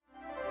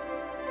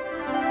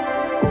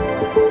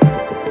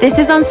This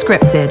is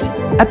Unscripted,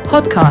 a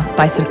podcast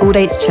by St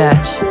Aldate's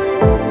Church.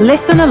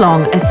 Listen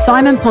along as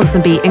Simon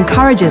Ponsonby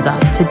encourages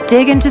us to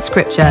dig into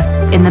Scripture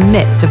in the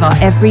midst of our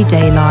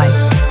everyday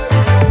lives.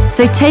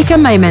 So take a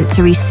moment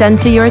to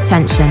recenter your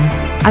attention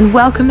and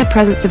welcome the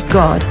presence of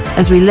God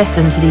as we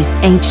listen to these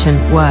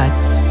ancient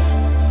words.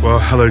 Well,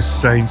 hello,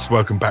 saints.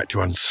 Welcome back to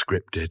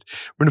Unscripted.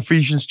 We're in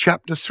Ephesians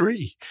chapter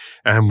 3,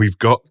 and we've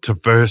got to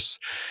verse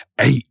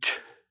 8.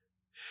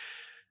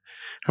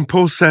 And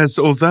Paul says,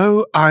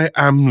 although I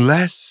am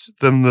less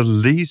than the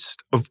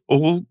least of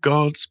all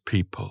God's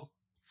people,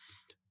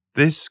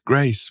 this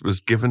grace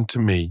was given to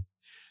me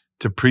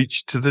to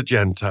preach to the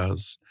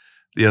Gentiles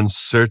the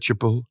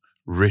unsearchable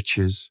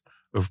riches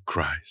of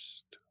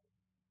Christ.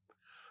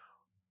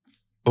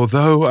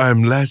 Although I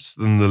am less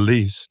than the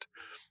least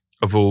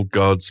of all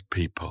God's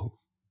people.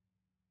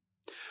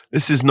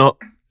 This is not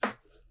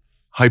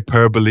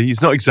hyperbole.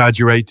 He's not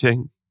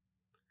exaggerating.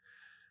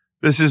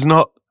 This is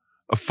not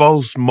a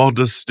false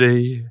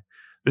modesty.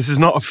 This is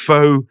not a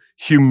faux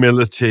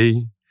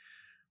humility.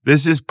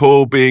 This is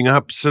Paul being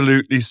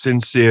absolutely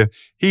sincere.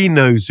 He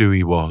knows who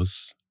he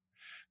was,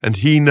 and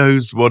he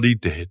knows what he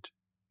did.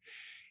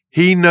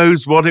 He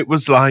knows what it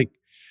was like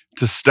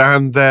to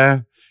stand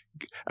there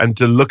and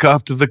to look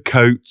after the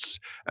coats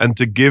and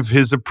to give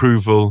his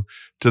approval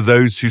to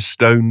those who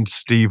stoned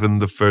Stephen,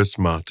 the first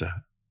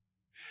martyr.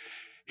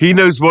 He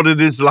knows what it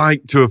is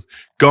like to have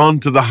gone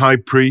to the high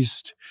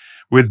priest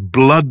with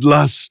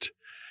bloodlust,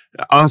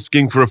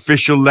 asking for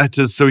official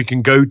letters so he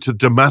can go to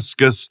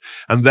Damascus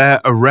and there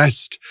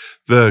arrest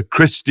the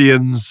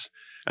Christians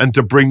and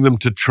to bring them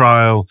to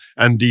trial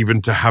and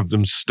even to have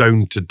them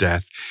stoned to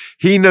death.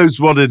 He knows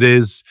what it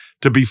is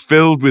to be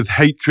filled with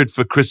hatred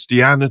for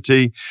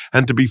Christianity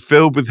and to be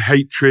filled with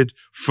hatred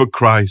for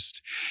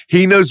Christ.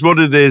 He knows what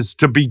it is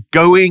to be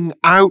going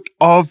out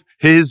of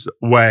his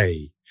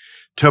way,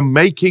 to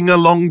making a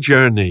long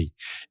journey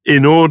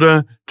in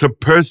order to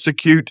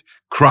persecute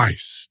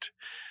Christ,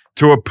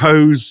 to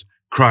oppose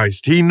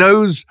Christ. He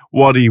knows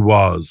what he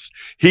was.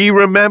 He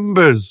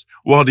remembers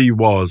what he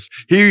was.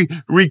 He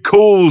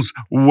recalls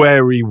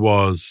where he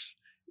was.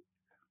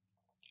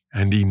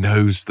 And he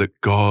knows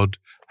that God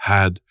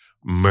had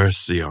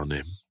mercy on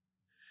him.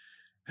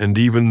 And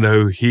even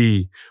though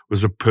he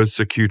was a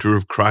persecutor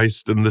of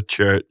Christ and the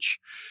church,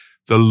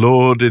 the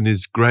Lord in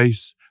his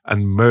grace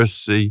and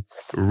mercy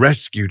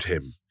rescued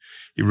him.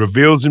 He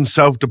reveals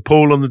himself to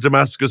Paul on the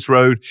Damascus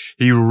road.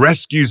 He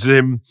rescues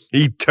him.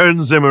 He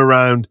turns him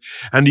around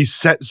and he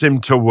sets him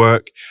to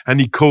work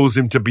and he calls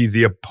him to be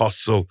the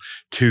apostle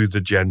to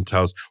the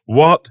Gentiles.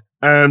 What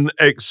an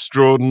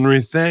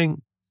extraordinary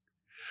thing.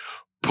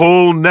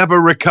 Paul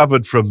never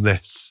recovered from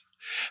this.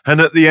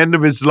 And at the end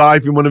of his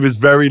life, in one of his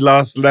very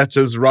last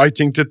letters,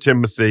 writing to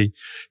Timothy,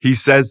 he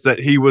says that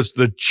he was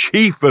the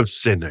chief of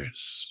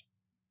sinners.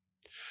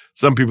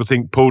 Some people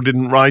think Paul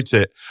didn't write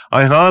it.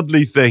 I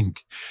hardly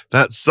think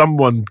that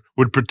someone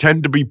would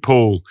pretend to be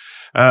Paul,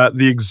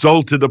 the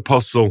exalted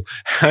apostle,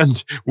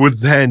 and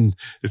would then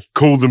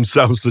call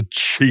themselves the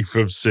chief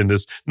of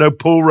sinners. No,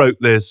 Paul wrote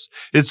this.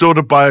 It's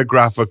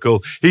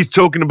autobiographical. He's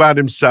talking about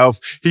himself.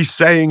 He's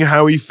saying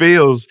how he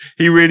feels.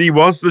 He really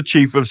was the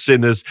chief of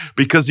sinners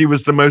because he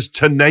was the most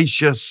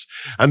tenacious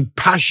and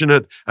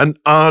passionate and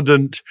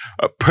ardent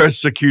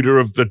persecutor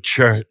of the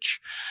church.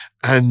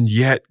 And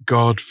yet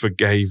God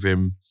forgave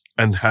him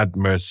and had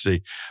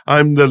mercy.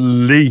 I'm the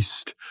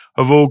least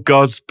of all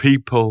God's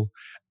people.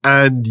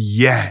 And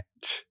yet,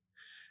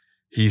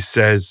 he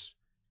says,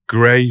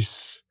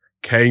 grace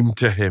came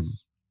to him.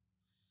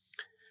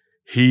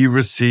 He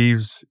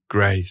receives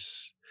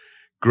grace.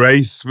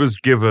 Grace was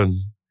given,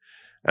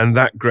 and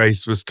that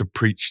grace was to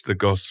preach the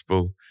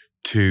gospel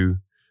to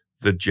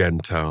the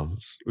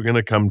Gentiles. We're going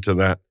to come to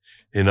that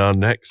in our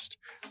next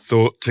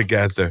thought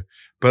together.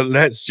 But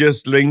let's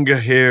just linger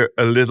here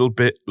a little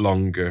bit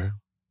longer.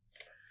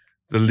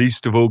 The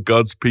least of all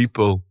God's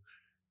people,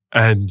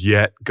 and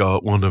yet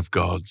God, one of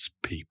God's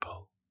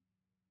people.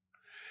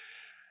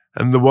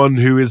 And the one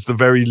who is the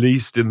very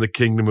least in the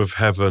kingdom of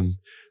heaven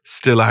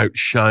still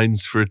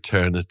outshines for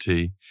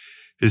eternity,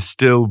 is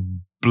still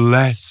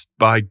blessed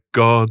by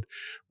God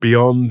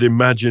beyond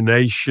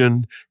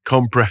imagination,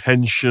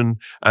 comprehension,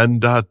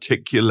 and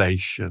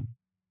articulation.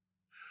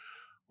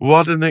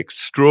 What an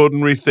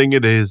extraordinary thing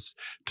it is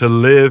to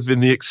live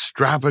in the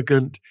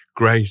extravagant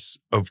grace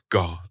of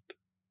God.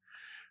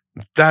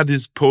 That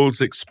is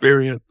Paul's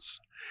experience,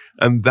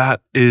 and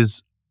that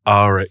is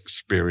our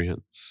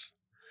experience.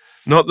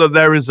 Not that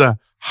there is a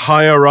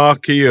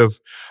hierarchy of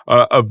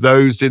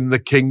those in the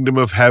kingdom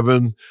of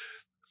heaven,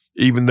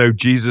 even though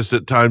Jesus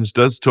at times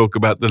does talk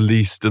about the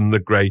least and the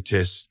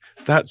greatest.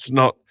 That's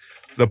not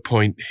the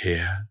point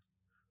here.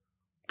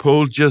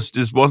 Paul just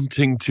is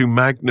wanting to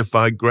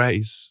magnify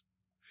grace.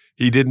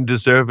 He didn't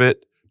deserve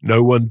it.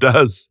 No one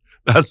does.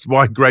 That's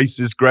why grace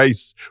is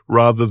grace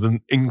rather than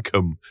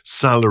income,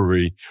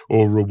 salary,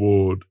 or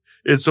reward.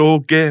 It's all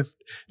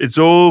gift. It's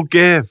all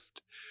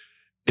gift.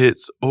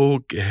 It's all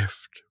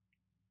gift.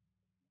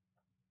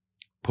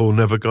 Paul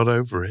never got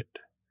over it.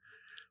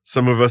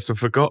 Some of us have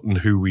forgotten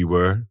who we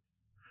were.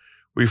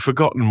 We've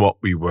forgotten what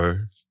we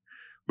were.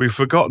 We've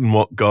forgotten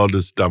what God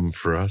has done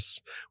for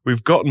us.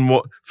 We've forgotten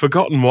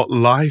what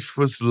life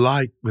was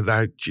like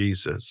without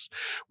Jesus.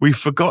 We've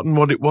forgotten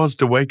what it was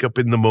to wake up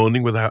in the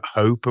morning without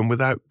hope and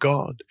without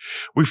God.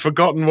 We've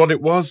forgotten what it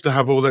was to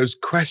have all those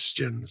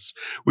questions.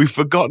 We've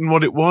forgotten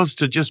what it was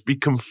to just be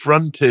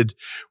confronted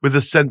with a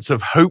sense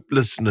of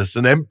hopelessness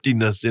and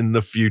emptiness in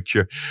the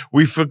future.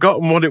 We've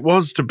forgotten what it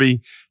was to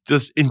be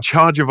just in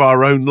charge of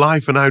our own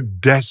life and how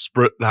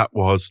desperate that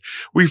was.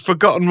 We've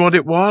forgotten what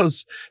it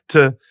was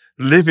to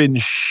live in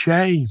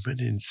shame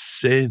and in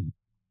sin,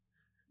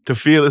 to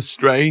feel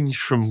estranged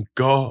from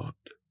God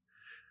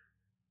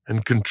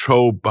and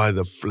controlled by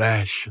the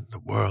flesh and the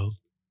world.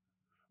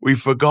 We've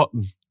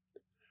forgotten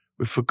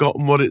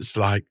what it's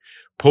like.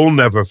 Paul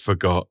never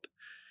forgot.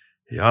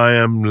 I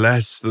am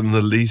less than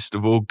the least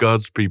of all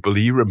God's people.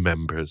 He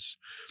remembers.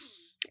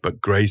 But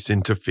grace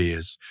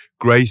interferes.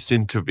 Grace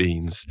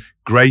intervenes.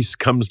 Grace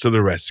comes to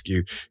the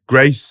rescue.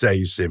 Grace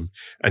saves him,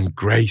 and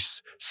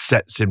grace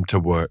sets him to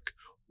work.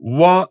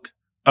 What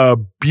a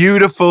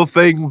beautiful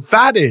thing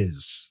that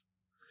is.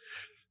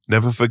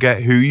 Never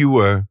forget who you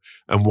were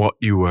and what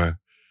you were.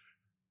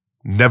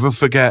 Never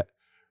forget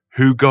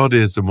who God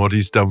is and what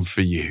he's done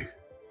for you.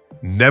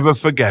 Never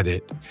forget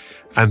it,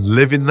 and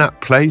live in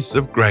that place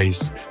of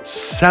grace,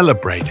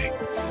 celebrating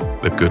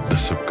the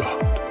goodness of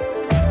God.